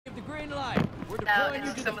The green light. We're deploying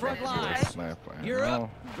you to the front lines. You're up.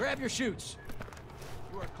 Grab your shoots.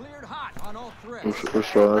 You are cleared hot on all threats. We're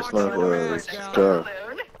showing a sniper.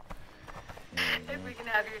 If we can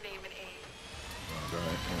have your name and aim.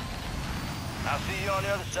 I'll see you on the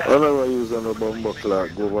other side. Whenever I use on the bomb clock,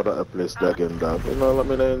 go over to a place that again, dog. You know, let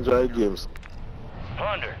me enjoy games.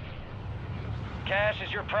 Plunder. Cash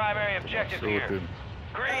is your primary objective here.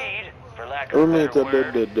 Greed, for lack of a better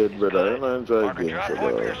word, dead, brother. I enjoy mark a games. drop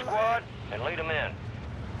point for your squad and lead them in.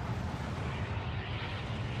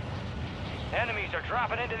 Enemies are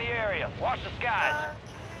dropping into the area. Watch the skies.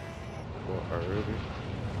 What, already?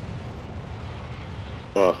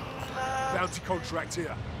 Oh. Bounty contract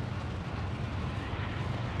here.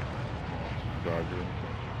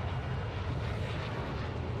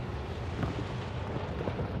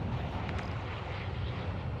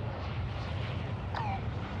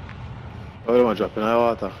 Oh, you want to drop in the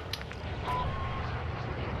water?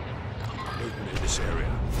 Movement in this area.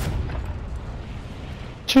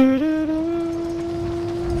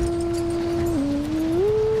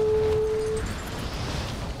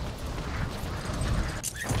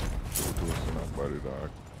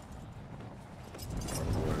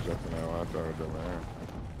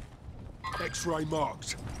 X-ray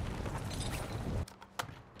marked.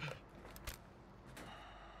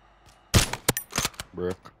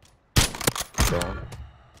 Brick. Down.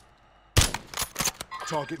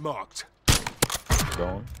 Target marked.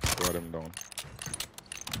 Down. Got him down.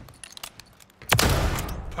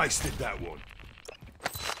 Pasted that one.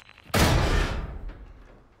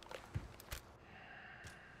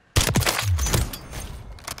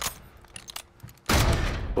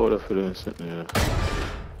 Oh, the feeling sitting here.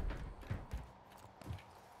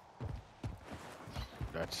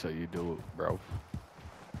 That's how you do it, bro.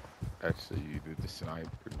 That's how you do the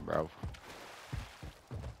sniping, bro.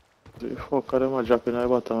 The fuck are them dropping at the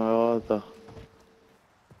bottom of the water?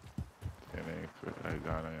 And then I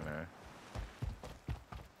got in there.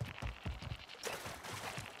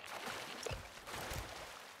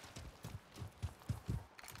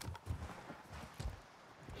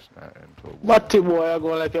 But the boy, I go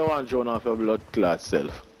like you want to drown off your blood clot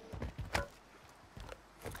self.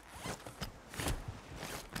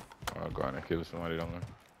 I'm gonna kill somebody down there.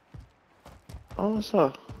 Oh,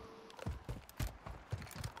 sir.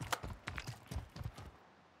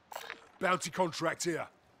 Bounty contract here.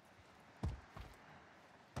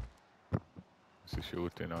 It's a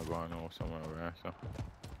shooting or going on somewhere over there, so.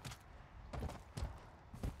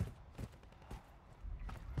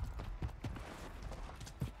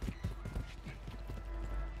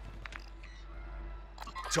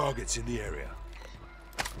 Targets in the area.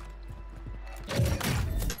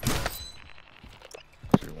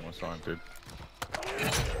 She wants haunted.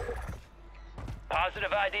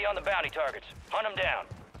 Positive ID on the bounty targets. Hunt them down.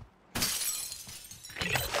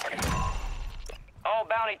 All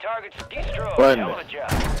bounty targets destroyed. Run. Hell of a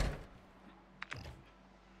job.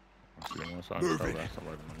 She wants haunted. Somebody,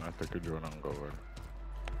 I think you're doing on go over.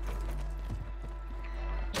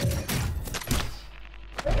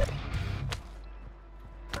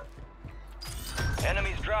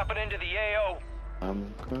 Enemies dropping into the AO.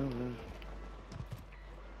 I'm coming.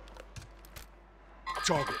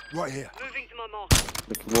 Target, right here. Moving to my mark.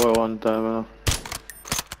 Make boy one time, you know.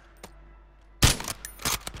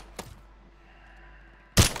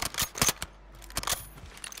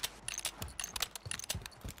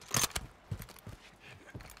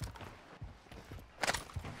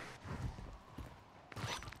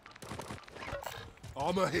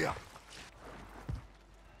 Armor here.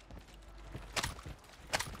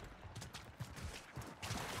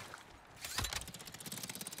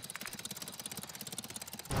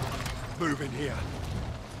 Move in here.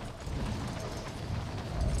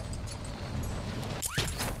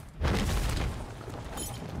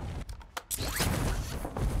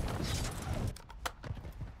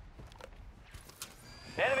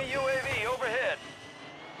 Enemy UAV overhead.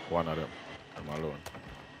 One of them. I'm alone.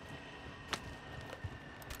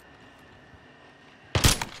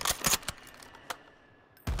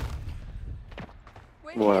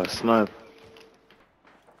 Boy, snipe.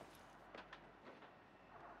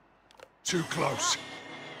 Too close.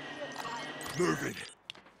 Moving.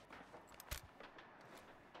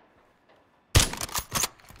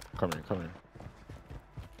 Come here, come here.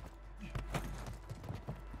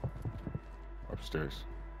 Upstairs.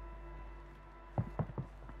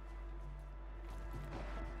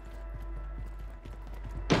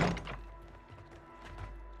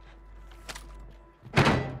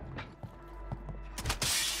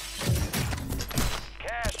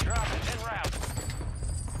 Cash drop is en route.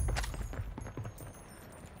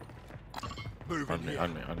 Moving. Moving here.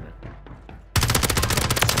 On me.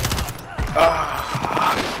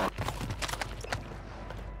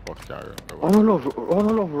 Fuck carry. I don't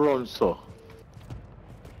love run, so.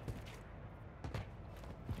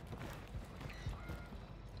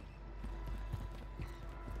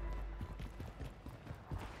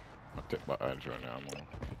 I'll take my edge right now, man.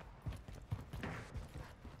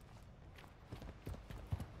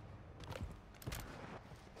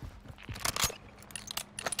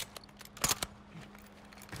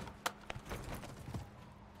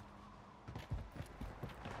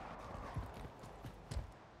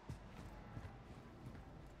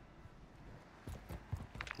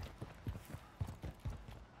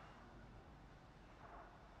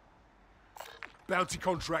 Bounty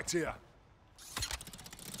contract here.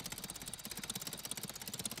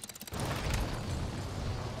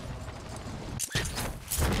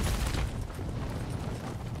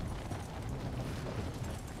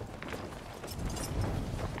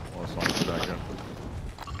 What's on the dragon?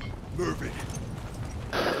 Moving.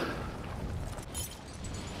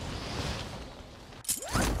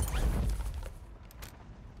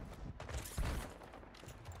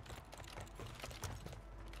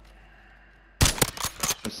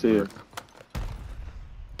 I see it.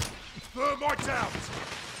 Thermite out.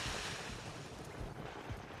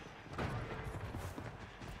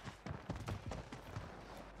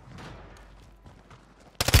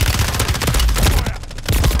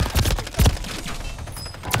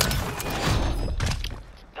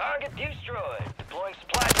 Target destroyed. Deploying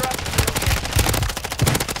supply drops.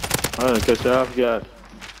 I don't catch you off guard.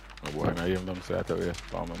 Oh boy, I hear them say that way.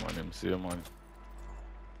 Spam him on him, see him on.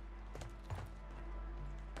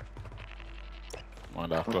 Man,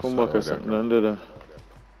 that I'll cluster come back over or there. something under there.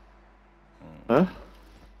 Huh?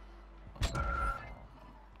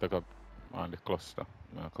 Take up on the cluster.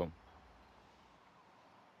 Now come.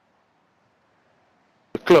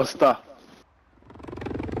 The cluster.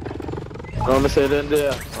 No, me say then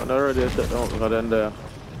there. I'm already set down then there.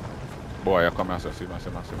 Boy, you come here, so see me.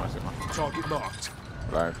 Target marked.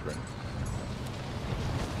 Live friend.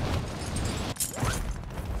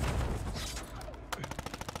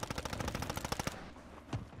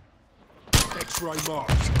 X-ray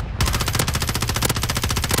marked.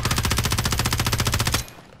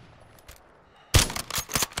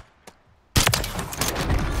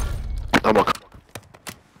 I'm a...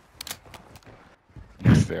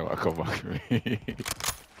 Say what come back for me.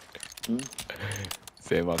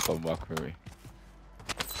 Say what come back for me.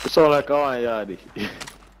 You sound like a one yardy.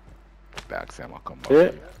 Back, say what come back Yeah.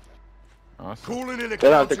 for you. Awesome. Calling in a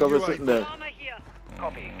Then I'll counter take over UAV. sitting there.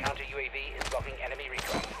 Copy. Counter UAV is blocking enemy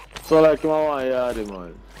recon. So like you want yardy,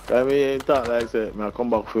 man. I mean, ain't talk like say, I'll come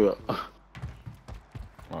back for you.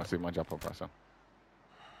 Oh, see my jump up, person.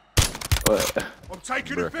 Alright. I'm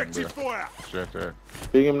taking Breaking, effective fire. Straight there.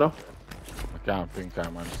 Ping him now. I can't think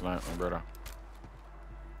time, man. Snipe my brother.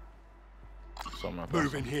 So my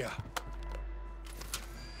Moving here.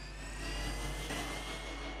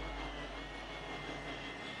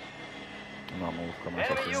 I'm not move, come on.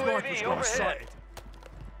 Enemy Something. Sniper's UAV got us overhead. sighted.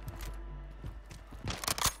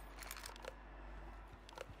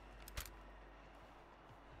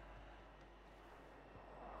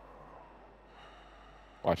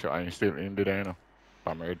 Watch it, I ain't still in there, you know.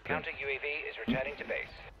 I'm red pin. Counter UAV is returning to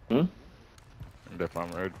base. I'm deaf,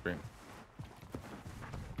 I'm red pin.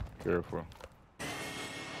 Careful.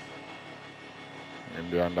 In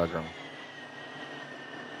the underground.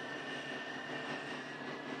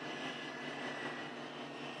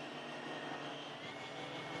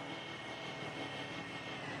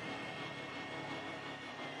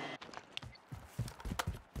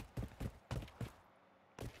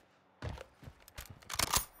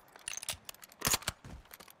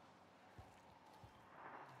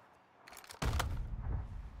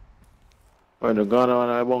 When the gun on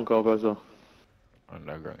I bunker up also.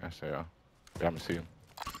 Underground, I say, yeah. Yeah, I'm see him.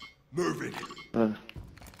 Moving. Boy,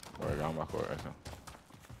 I'm back over there, so.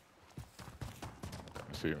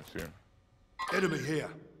 I see him. Enemy here.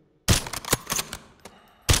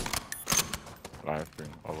 Live pin.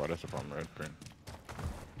 Oh, that's if I'm red pin.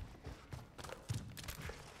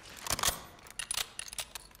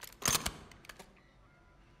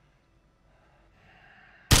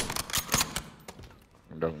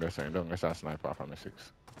 Don't get a sniper from the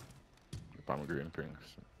 6. From green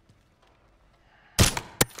pings.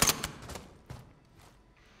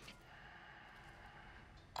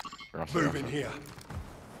 Moving here.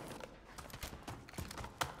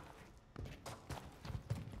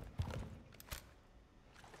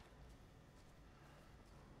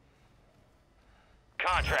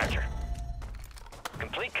 Contractor.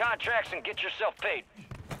 Complete contracts and get yourself paid.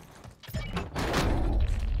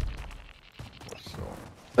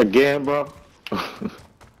 Again, bro.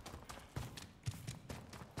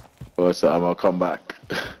 Oh, so I'm gonna come back.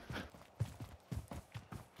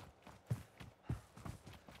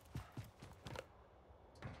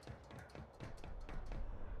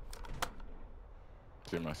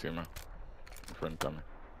 See me. In front of me.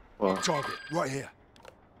 Wow. Target, right here.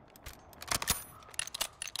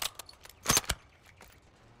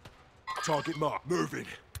 Target mark, moving.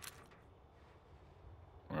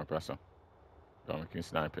 I'm gonna press him. Don't make him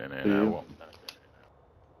snipe in there. Yeah. I won't.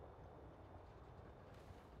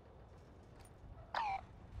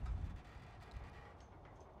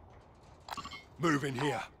 Moving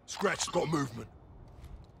here. Scratch, got movement.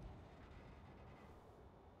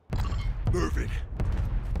 Moving.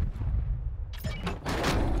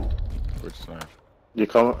 Which snipe? You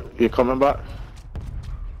coming back?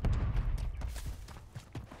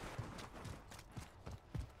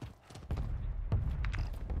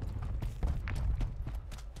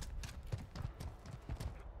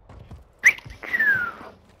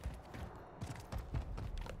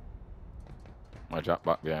 My drop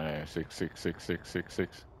back behind there.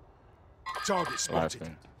 6. Target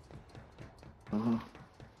spotted.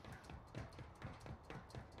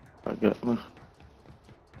 I get me.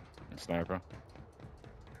 Sniper.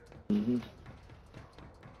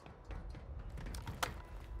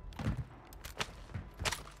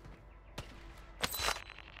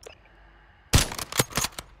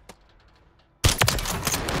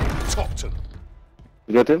 Topped him.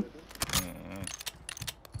 You get him?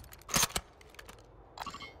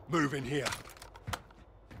 Moving here.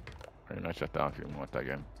 I'm not shut down for you more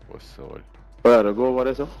again. What's so? Where to go over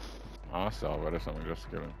there, sir? I saw where there's something just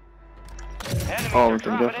killing. Enemies Oh, are we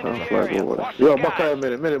can dropping just into the fly area. over there. Watch Yo, the back here a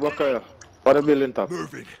skies. minute, back here. For the building top.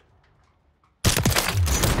 Moving.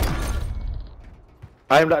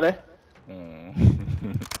 I'm that there?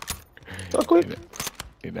 So quick.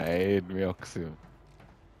 In the head, me oxygen.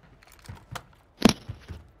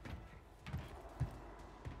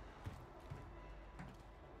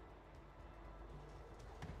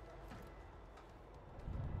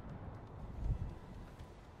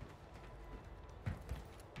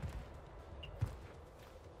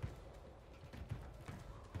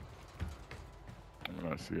 I'm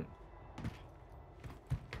gonna see him.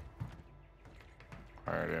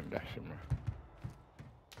 Alright, then dash him.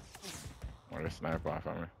 Or the sniper off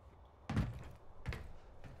of me.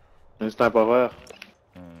 You sniper where?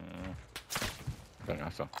 Then I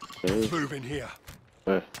saw. Hey. Moving here.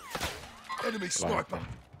 Hey. Enemy sniper.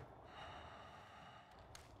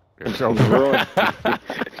 Yeah, so Run.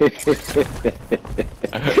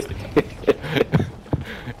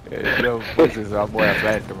 yeah, yo, this is our boy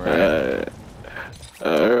flying to me, right?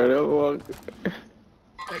 Alright,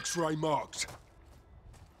 X-ray marked.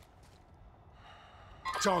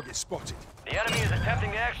 Target spotted. The enemy is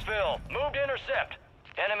attempting to exfil. Move to intercept.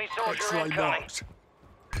 Enemy soldier X-ray incoming. marked.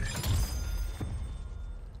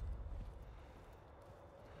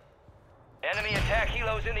 Enemy attack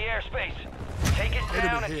helos in the airspace. Take it Enemy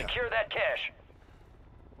down and here. secure that cache.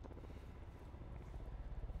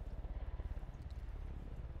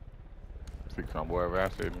 See some boy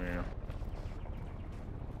acid, man.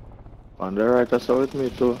 On the right, that's with me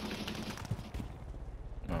too.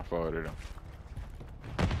 No, forward it.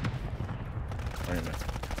 Wait a minute.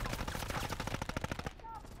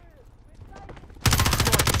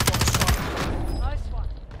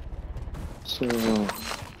 So,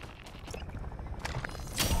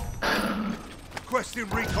 Requesting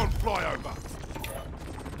recon flyover.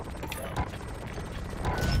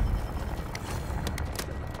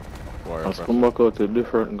 Boy, let's come back out to a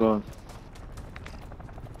different gun.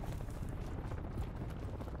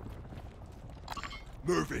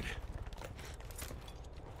 Moving.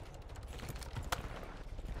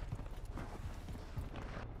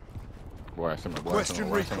 boy, I see my boy. Question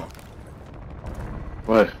boy, I see my- recon.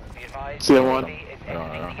 What? Be advised, See him one. UAV is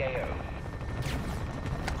exiting the AO.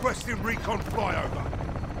 Requesting recon flyover.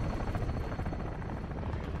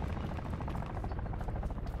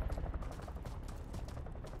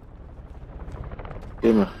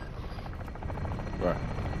 Yeah, man. Where?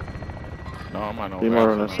 No, man, no. Be more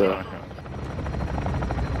on us, Be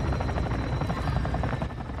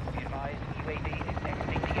advised, UAV is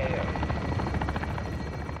exiting the AO.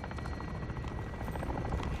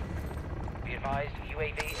 Be advised,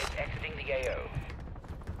 UAV is exiting the AO.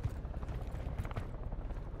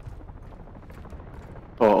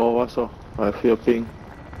 Oh, what's up? I feel ping.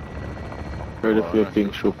 Heard if your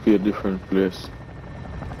ping should be a different place.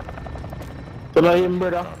 So now him,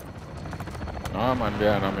 brother? No, man,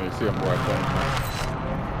 there, and I mean, see him boy coming.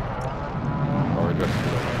 Or just.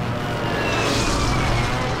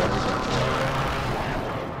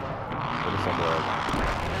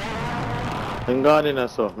 I'm gone in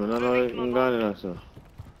so. I don't know I'm gone in so.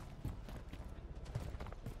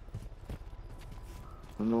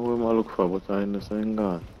 I don't know where I look for, but I know I'm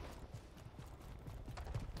gone.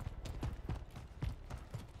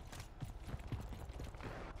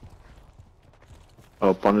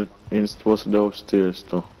 Up on it was downstairs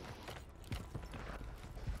too.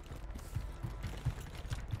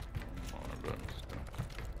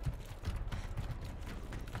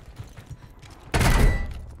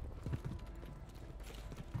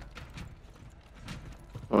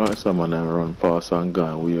 Alright, someone then run past and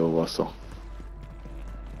gone way over so.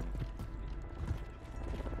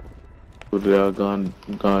 Could they have gone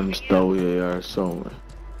that way or somewhere?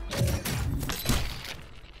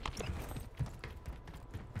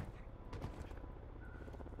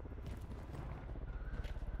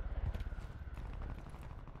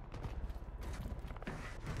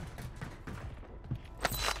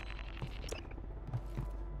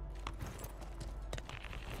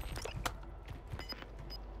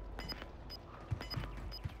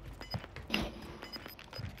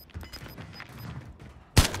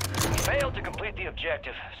 Failed to complete the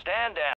objective. Stand down.